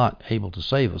was not able to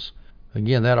save us.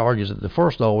 Again, that argues that the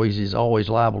first always is always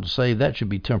liable to save. That should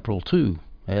be temporal too,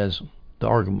 as the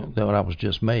argument that I was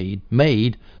just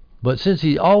made. But since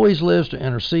he always lives to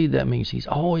intercede, that means he's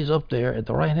always up there at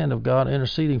the right hand of God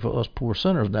interceding for us poor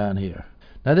sinners down here.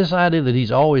 Now, this idea that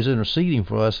he's always interceding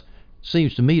for us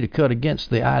seems to me to cut against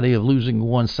the idea of losing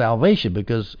one's salvation,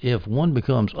 because if one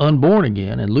becomes unborn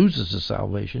again and loses his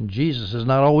salvation, Jesus is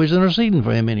not always interceding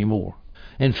for him anymore.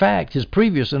 In fact, his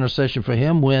previous intercession for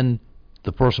him when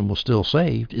the person was still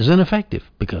saved is ineffective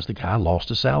because the guy lost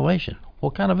his salvation.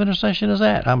 What kind of intercession is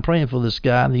that? I'm praying for this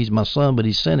guy, and he's my son, but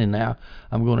he's sinning now.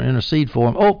 I'm going to intercede for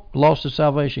him. Oh, lost his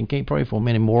salvation, can't pray for him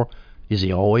anymore. Is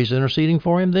he always interceding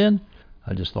for him then?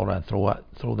 I just thought I'd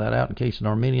throw that out in case an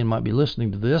Arminian might be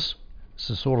listening to this. It's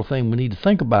the sort of thing we need to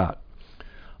think about.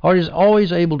 Or he's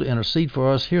always able to intercede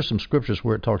for us. Here's some scriptures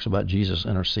where it talks about Jesus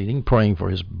interceding, praying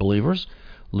for his believers.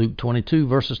 Luke 22,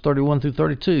 verses 31 through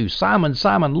 32. Simon,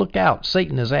 Simon, look out.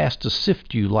 Satan has asked to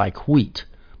sift you like wheat.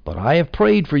 But I have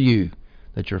prayed for you,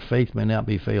 that your faith may not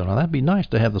be failed. Now, that'd be nice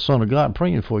to have the Son of God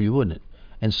praying for you, wouldn't it?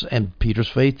 And Peter's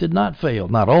faith did not fail.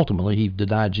 Not ultimately. He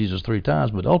denied Jesus 3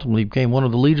 times, but ultimately he became one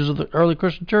of the leaders of the early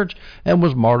Christian church and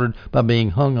was martyred by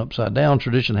being hung upside down.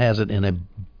 Tradition has it in a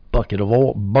bucket of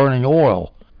oil, burning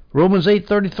oil. Romans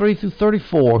 8:33 through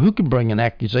 34. Who can bring an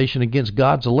accusation against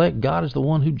God's elect? God is the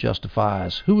one who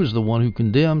justifies. Who is the one who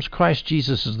condemns? Christ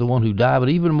Jesus is the one who died, but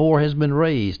even more has been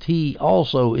raised. He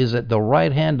also is at the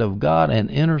right hand of God and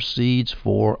intercedes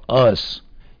for us.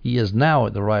 He is now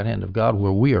at the right hand of God,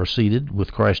 where we are seated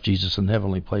with Christ Jesus in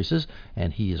heavenly places,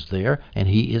 and he is there, and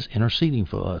he is interceding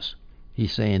for us.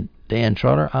 He's saying, Dan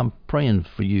Trotter, I'm praying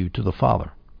for you to the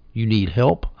Father. You need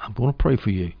help? I'm going to pray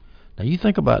for you. Now you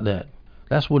think about that.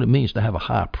 That's what it means to have a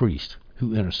high priest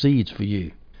who intercedes for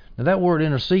you. Now that word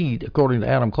intercede, according to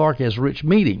Adam Clark, has rich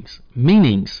meanings.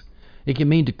 It can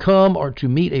mean to come or to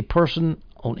meet a person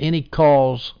on any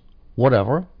cause,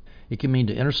 whatever. It can mean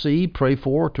to intercede, pray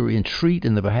for, to entreat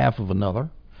in the behalf of another.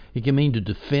 It can mean to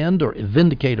defend or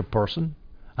vindicate a person.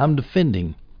 I'm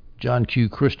defending John Q.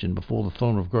 Christian before the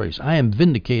throne of grace. I am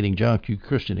vindicating John Q.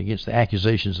 Christian against the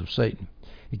accusations of Satan.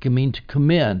 It can mean to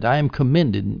commend. I am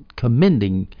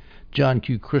commending John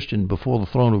Q. Christian before the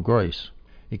throne of grace.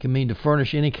 It can mean to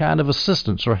furnish any kind of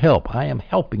assistance or help. I am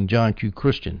helping John Q.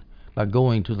 Christian by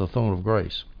going to the throne of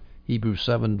grace. Hebrews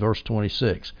 7, verse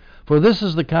 26. For this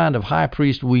is the kind of high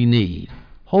priest we need.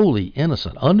 Holy,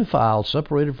 innocent, undefiled,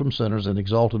 separated from sinners, and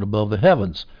exalted above the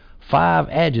heavens. 5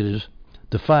 adjectives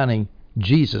defining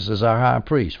Jesus as our high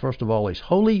priest. First of all, he's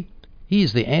holy. He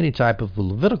is the antitype of the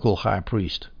Levitical high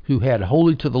priest, who had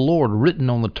holy to the Lord written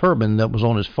on the turban that was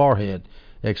on his forehead.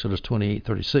 Exodus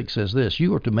 28:36 says this,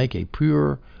 you are to make a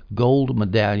pure gold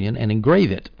medallion and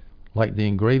engrave it, like the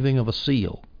engraving of a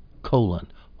seal,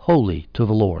 holy to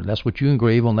the Lord. That's what you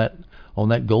engrave on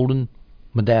that golden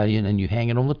medallion, and you hang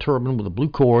it on the turban with a blue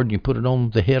cord, and you put it on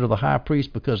the head of the high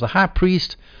priest, because the high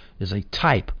priest is a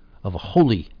type of a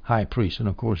holy high priest. And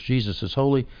of course Jesus is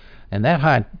holy, and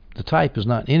the type is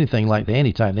not anything like the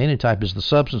antitype. The antitype is the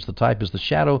substance, the type is the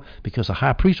shadow, because the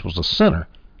high priest was a sinner.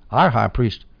 Our high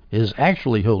priest is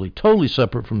actually holy, totally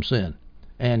separate from sin,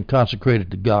 and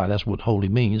consecrated to God. That's what holy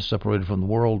means, separated from the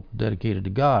world, dedicated to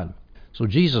God. So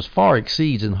Jesus far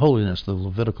exceeds in holiness the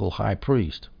Levitical high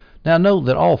priest. Now note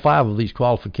that all 5 of these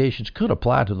qualifications could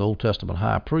apply to the Old Testament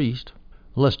high priest.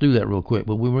 Let's do that real quick,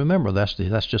 but we remember that's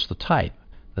just the type,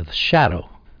 the shadow.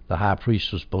 The high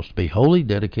priest was supposed to be holy,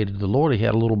 dedicated to the Lord. He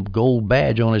had a little gold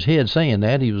badge on his head saying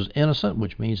that. He was innocent,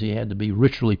 which means he had to be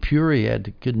ritually pure. He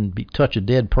couldn't touch a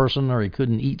dead person, or he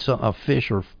couldn't eat a fish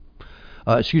or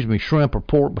shrimp or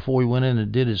pork before he went in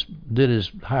and did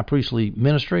his high priestly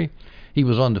ministry. He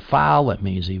was undefiled. That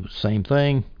means he was the same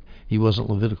thing. He wasn't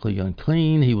Levitically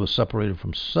unclean. He was separated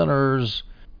from sinners.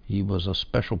 He was a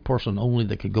special person only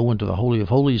that could go into the Holy of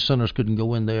Holies. Sinners couldn't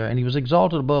go in there. And he was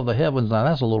exalted above the heavens. Now,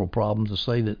 that's a little problem to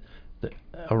say that the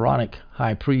Aaronic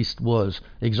high priest was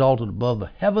exalted above the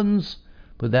heavens,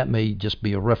 but that may just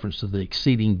be a reference to the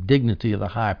exceeding dignity of the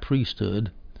high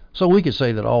priesthood. So we could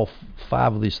say that all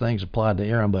 5 of these things applied to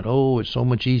Aaron, but it's so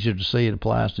much easier to say it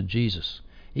applies to Jesus.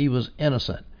 He was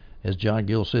innocent. As John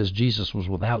Gill says, Jesus was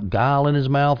without guile in his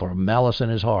mouth or malice in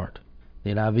his heart. The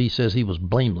NIV says he was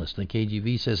blameless. The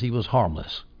KJV says he was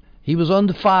harmless. He was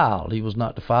undefiled. He was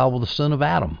not defiled with the sin of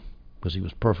Adam. because he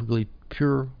was perfectly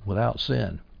pure without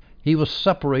sin. He was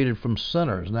separated from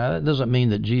sinners. Now, that doesn't mean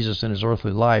that Jesus in his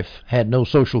earthly life had no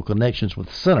social connections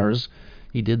with sinners.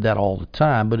 He did that all the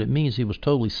time, but it means he was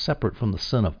totally separate from the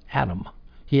sin of Adam.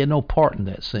 He had no part in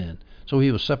that sin. So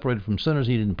he was separated from sinners.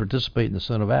 He didn't participate in the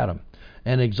sin of Adam.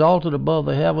 And exalted above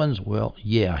the heavens, well,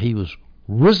 yeah, he was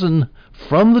risen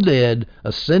from the dead,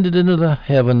 ascended into the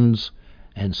heavens,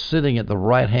 and sitting at the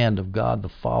right hand of God the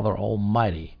Father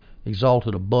Almighty.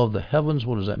 Exalted above the heavens.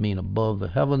 What does that mean, above the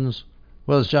heavens?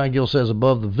 Well, as John Gill says,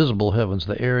 above the visible heavens,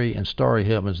 the airy and starry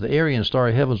heavens. The airy and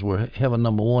starry heavens were heaven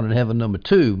number one and heaven number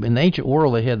two. In the ancient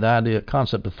world, they had the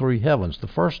concept of three heavens. The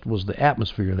first was the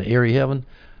atmosphere, the airy heaven,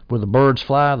 where the birds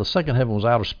fly. The second heaven was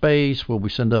outer space, where we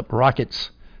send up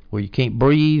rockets, where you can't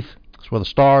breathe. That's where the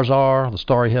stars are, the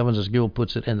starry heavens, as Gill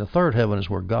puts it. And the third heaven is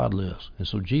where God lives. And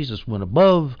so Jesus went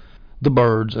above the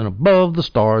birds and above the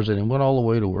stars, and he went all the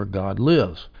way to where God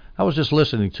lives. I was just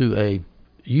listening to a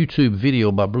YouTube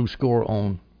video by Bruce Gore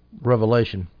on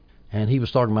Revelation, and he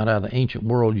was talking about how the ancient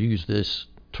world used this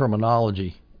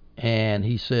terminology, and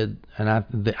he said, and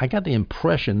I got the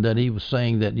impression that he was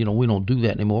saying that, we don't do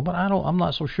that anymore, but I'm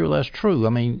not so sure that's true.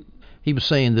 I mean, he was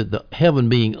saying that the heaven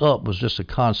being up was just a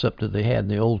concept that they had in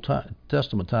the Old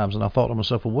Testament times, and I thought to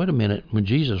myself, well, wait a minute, when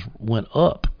Jesus went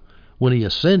up, when he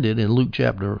ascended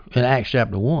in Acts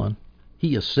chapter 1,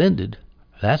 he ascended.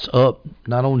 That's up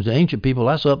not only to ancient people,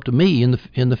 that's up to me in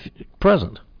the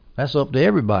present. That's up to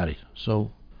everybody.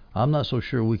 So I'm not so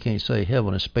sure we can't say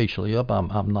heaven is spatially up.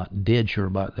 I'm not dead sure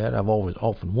about that. I've always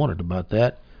often wondered about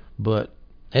that. But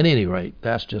at any rate,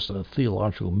 that's just a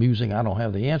theological musing I don't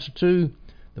have the answer to.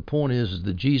 The point is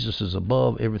that Jesus is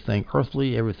above everything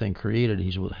earthly, everything created.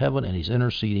 He's with heaven, and he's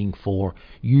interceding for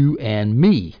you and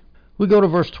me. We go to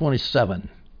verse 27,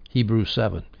 Hebrews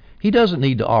 7. He doesn't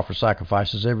need to offer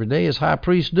sacrifices every day as high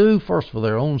priests do, first for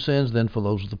their own sins, then for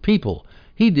those of the people.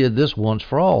 He did this once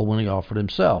for all when he offered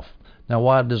himself. Now,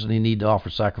 why doesn't he need to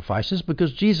offer sacrifices?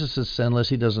 Because Jesus is sinless.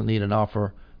 He doesn't need to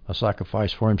offer a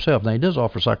sacrifice for himself. Now, he does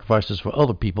offer sacrifices for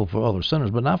other people, for other sinners,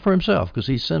 but not for himself, because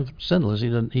he's sinless.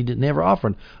 He never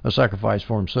offered a sacrifice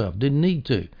for himself. Didn't need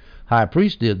to. High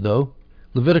priest did, though.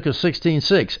 Leviticus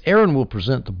 16:6, Aaron will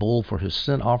present the bull for his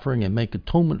sin offering and make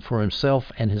atonement for himself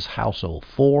and his household.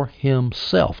 For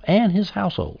himself and his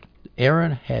household.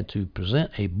 Aaron had to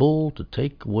present a bull to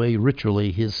take away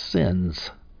ritually his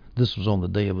sins. This was on the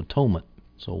Day of Atonement.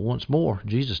 So once more,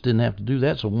 Jesus didn't have to do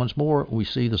that. So once more, we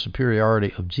see the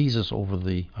superiority of Jesus over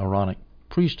the Aaronic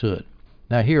priesthood.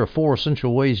 Now here are four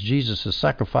essential ways Jesus'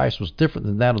 sacrifice was different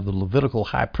than that of the Levitical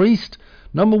high priest.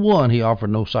 Number one, he offered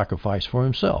no sacrifice for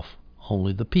himself.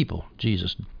 Only the people.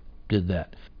 Jesus did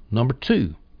that. Number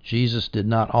two, Jesus did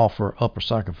not offer up a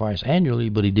sacrifice annually,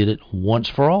 but he did it once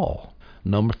for all.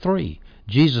 Number three,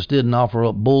 Jesus didn't offer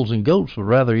up bulls and goats, but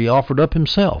rather he offered up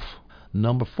himself.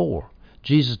 Number four,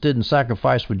 Jesus didn't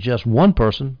sacrifice for just one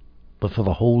person, but for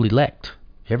the whole elect,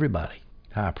 everybody.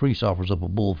 High priest offers up a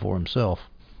bull for himself,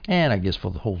 and I guess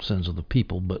for the whole sins of the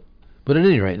people. But at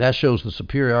any rate, that shows the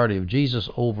superiority of Jesus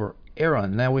over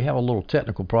Aaron. Now we have a little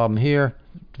technical problem here.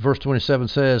 Verse 27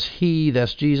 says, he,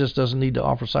 that's Jesus, doesn't need to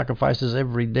offer sacrifices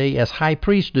every day as high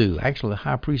priests do. Actually, the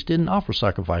high priest didn't offer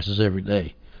sacrifices every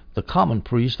day. The common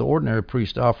priest, the ordinary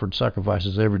priest, offered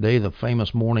sacrifices every day, the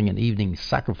famous morning and evening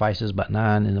sacrifices about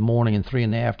 9 in the morning and 3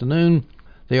 in the afternoon.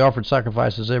 They offered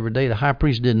sacrifices every day. The high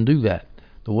priest didn't do that.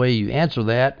 The way you answer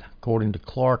that, according to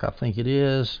Clark, I think it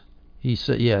is, he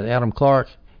said, Adam Clark,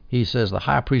 he says the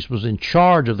high priest was in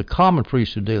charge of the common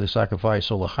priesthood daily sacrifice,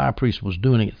 so the high priest was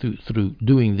doing it through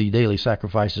doing the daily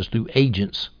sacrifices through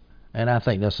agents. And I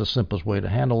think that's the simplest way to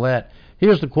handle that.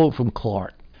 Here's the quote from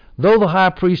Clark. Though the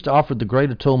high priest offered the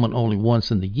Great Atonement only once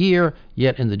in the year,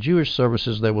 yet in the Jewish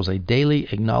services there was a daily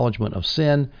acknowledgement of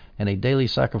sin and a daily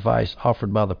sacrifice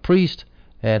offered by the priest,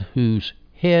 at whose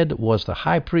head was the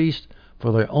high priest,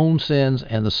 for their own sins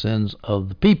and the sins of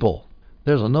the people.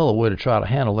 There's another way to try to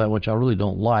handle that, which I really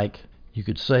don't like. You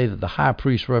could say that the high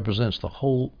priest represents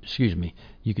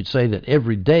you could say that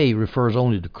every day refers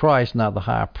only to Christ, not the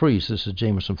high priest. This is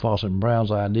Jameson, Fawcett, and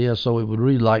Brown's idea, so it would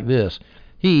read like this.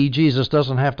 He, Jesus,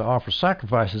 doesn't have to offer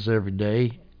sacrifices every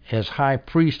day, as high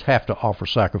priests have to offer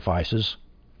sacrifices,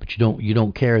 but you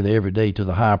don't carry the every day to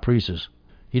the high priests.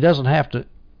 He doesn't have to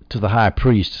the high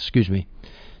priest,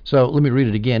 So let me read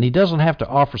it again. He doesn't have to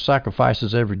offer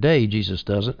sacrifices every day, Jesus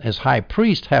doesn't, as high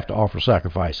priests have to offer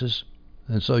sacrifices.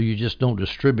 And so you just don't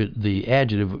distribute the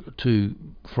adjective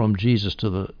from Jesus to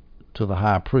the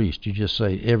high priest. You just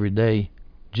say every day.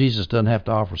 Jesus doesn't have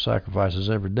to offer sacrifices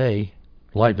every day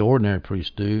like the ordinary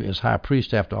priests do, as high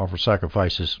priests have to offer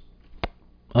sacrifices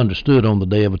understood on the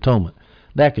Day of Atonement.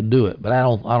 that could do it. But I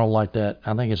don't like that.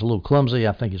 I think it's a little clumsy.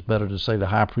 I think it's better to say the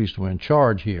high priest were in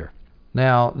charge here.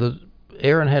 Now,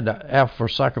 Aaron had to offer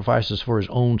sacrifices for his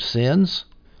own sins.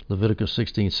 Leviticus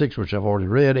 16:6, which I've already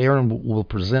read. Aaron will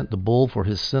present the bull for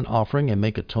his sin offering and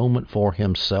make atonement for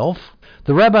himself.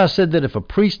 The rabbi said that if a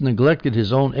priest neglected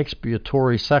his own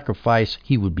expiatory sacrifice,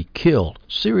 he would be killed.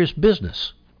 Serious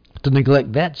business. To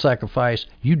neglect that sacrifice,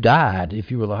 you died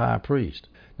if you were the high priest.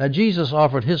 Now, Jesus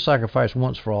offered his sacrifice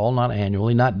once for all, not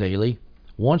annually, not daily,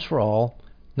 once for all.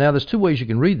 Now, there's two ways you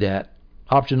can read that.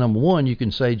 Option number one, you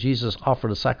can say Jesus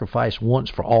offered a sacrifice once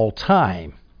for all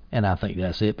time. And I think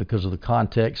that's it because of the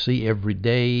context. See, every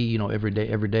day.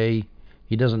 Every day.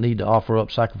 He doesn't need to offer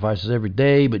up sacrifices every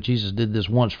day, but Jesus did this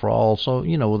once for all. So,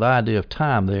 with the idea of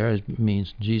time there, it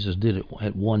means Jesus did it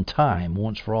at one time,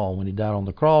 once for all, when he died on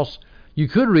the cross. You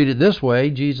could read it this way: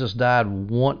 Jesus died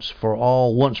once for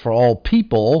all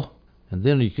people. And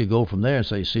then you could go from there and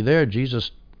say, see there,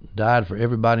 Jesus died for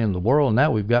everybody in the world. And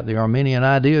now we've got the Arminian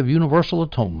idea of universal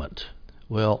atonement.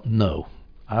 Well, no.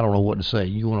 I don't know what to say.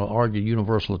 You want to argue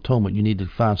universal atonement, you need to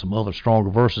find some other stronger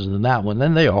verses than that one.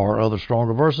 Then there are other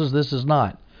stronger verses. This is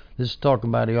not. This is talking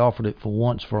about he offered it for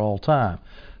once for all time.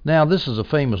 Now, this is a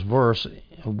famous verse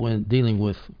when dealing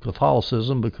with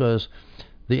Catholicism, because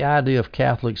the idea of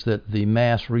Catholics that the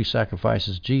Mass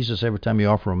re-sacrifices Jesus. Every time you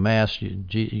offer a Mass,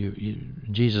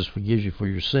 Jesus forgives you for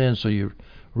your sins, so you're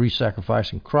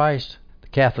re-sacrificing Christ. The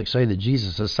Catholics say that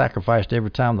Jesus is sacrificed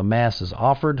every time the Mass is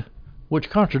offered, which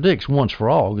contradicts once for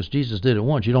all, because Jesus did it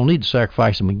once. You don't need to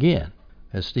sacrifice him again.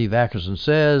 As Steve Ackerson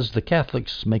says, the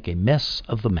Catholics make a mess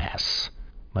of the Mass.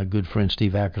 My good friend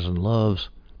Steve Ackerson loves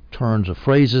turns of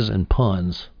phrases and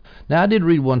puns. Now, I did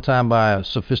read one time by a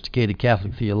sophisticated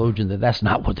Catholic theologian that that's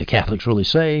not what the Catholics really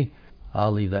say.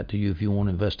 I'll leave that to you if you want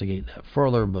to investigate that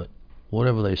further, but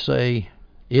whatever they say,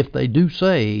 if they do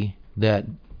say that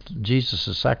Jesus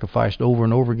is sacrificed over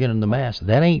and over again in the Mass,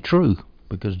 that ain't true,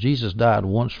 because Jesus died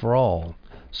once for all.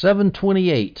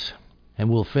 7:28, and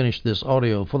we'll finish this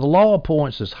audio. For the law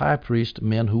appoints as high priest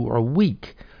men who are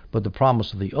weak, but the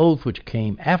promise of the oath which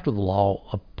came after the law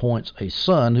appoints a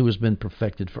son who has been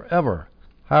perfected forever.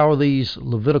 How are these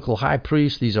Levitical high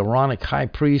priests, these Aaronic high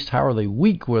priests, how are they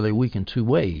weak? Well, they're weak in two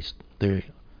ways. They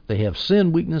have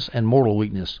sin weakness and mortal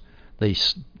weakness. They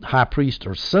high priests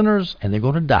are sinners, and they're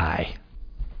going to die,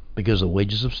 because the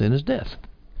wages of sin is death.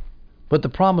 But the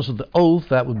promise of the oath,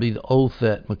 that would be the oath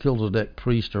that Melchizedek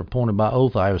priests are appointed by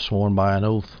oath. I have sworn by an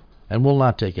oath, and will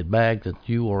not take it back, that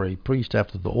you are a priest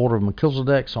after the order of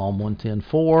Melchizedek, Psalm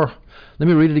 110:4. Let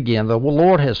me read it again. The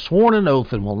Lord has sworn an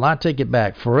oath and will not take it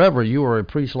back. Forever you are a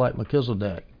priest like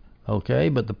Melchizedek. Okay,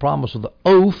 but the promise of the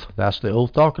oath, that's the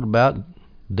oath talking about.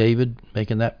 David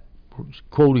making that,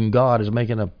 quoting God, is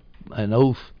making an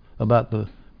oath about the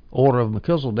order of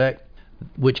Melchizedek,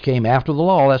 which came after the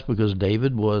law. That's because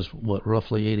David was,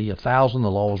 roughly 1,000.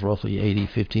 The law was roughly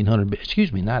 1,500.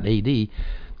 Excuse me, not A.D.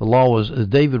 The law was,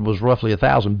 David was roughly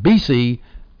 1,000 B.C.,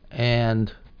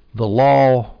 and the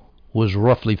law was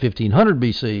roughly 1,500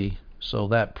 B.C., so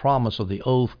that promise of the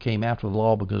oath came after the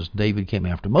law because David came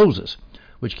after Moses,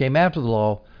 which came after the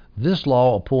law. This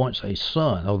law appoints a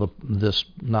son,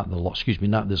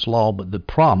 not this law, but the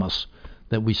promise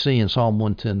that we see in Psalm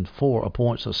 110:4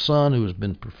 appoints a son who has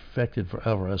been perfected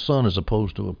forever. A son as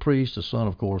opposed to a priest. A son,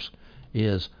 of course,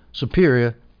 is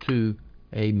superior to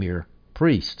a mere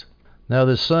priest. Now,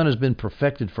 this son has been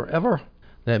perfected forever.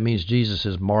 That means Jesus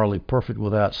is morally perfect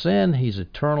without sin. He's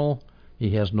eternal.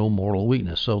 He has no mortal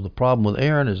weakness. So the problem with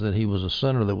Aaron is that he was a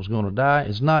sinner that was going to die.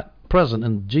 It's not present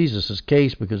in Jesus'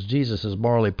 case, because Jesus is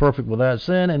morally perfect without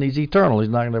sin, and he's eternal. He's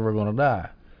not ever going to die.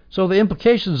 So the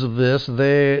implications of this,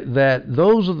 that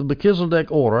those of the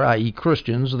Melchizedek order, i.e.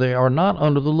 Christians, they are not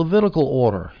under the Levitical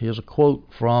order. Here's a quote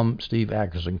from Steve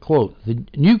Ackerson, quote, "The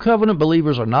New Covenant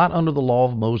believers are not under the law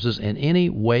of Moses in any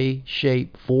way,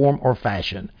 shape, form, or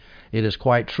fashion. It is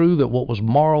quite true that what was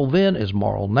moral then is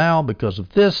moral now. Because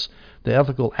of this, the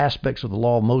ethical aspects of the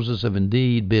law of Moses have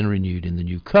indeed been renewed in the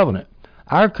New Covenant.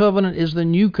 Our covenant is the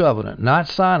New Covenant, not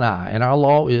Sinai, and our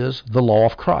law is the law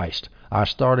of Christ. Our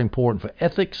starting point for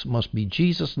ethics must be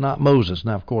Jesus, not Moses."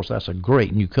 Now, of course, that's a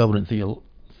great New Covenant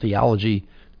theology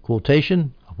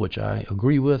quotation, which I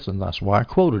agree with, and that's why I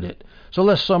quoted it. So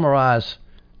let's summarize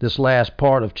this last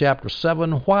part of chapter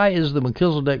 7. Why is the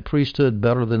Melchizedek priesthood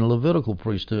better than the Levitical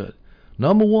priesthood?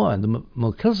 Number one, the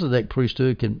Melchizedek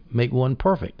priesthood can make one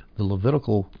perfect. The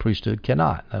Levitical priesthood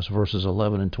cannot. That's verses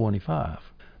 11 and 25.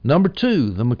 Number two,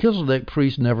 the Melchizedek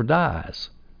priest never dies,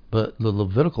 but the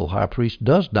Levitical high priest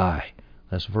does die.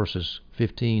 That's verses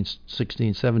 15,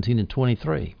 16, 17, and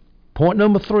 23. Point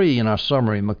number 3 in our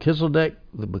summary,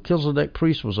 the Melchizedek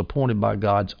priest was appointed by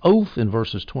God's oath in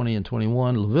verses 20 and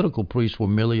 21. Levitical priests were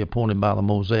merely appointed by the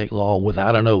Mosaic law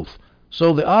without an oath.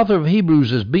 So the author of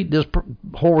Hebrews has beat this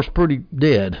horse pretty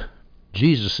dead.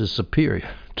 Jesus is superior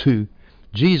to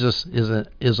Jesus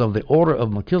is of the order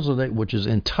of Melchizedek, which is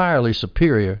entirely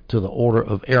superior to the order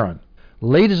of Aaron.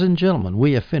 Ladies and gentlemen,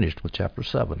 we have finished with chapter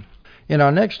 7. In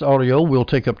our next audio, we'll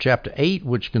take up chapter 8,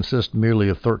 which consists merely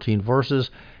of 13 verses.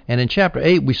 And in chapter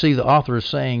 8, we see the author is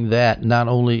saying that not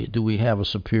only do we have a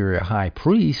superior high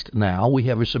priest now, we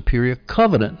have a superior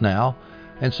covenant now.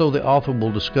 And so the author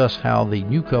will discuss how the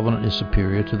new covenant is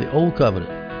superior to the old covenant.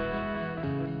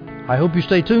 I hope you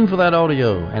stay tuned for that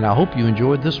audio, and I hope you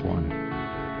enjoyed this one.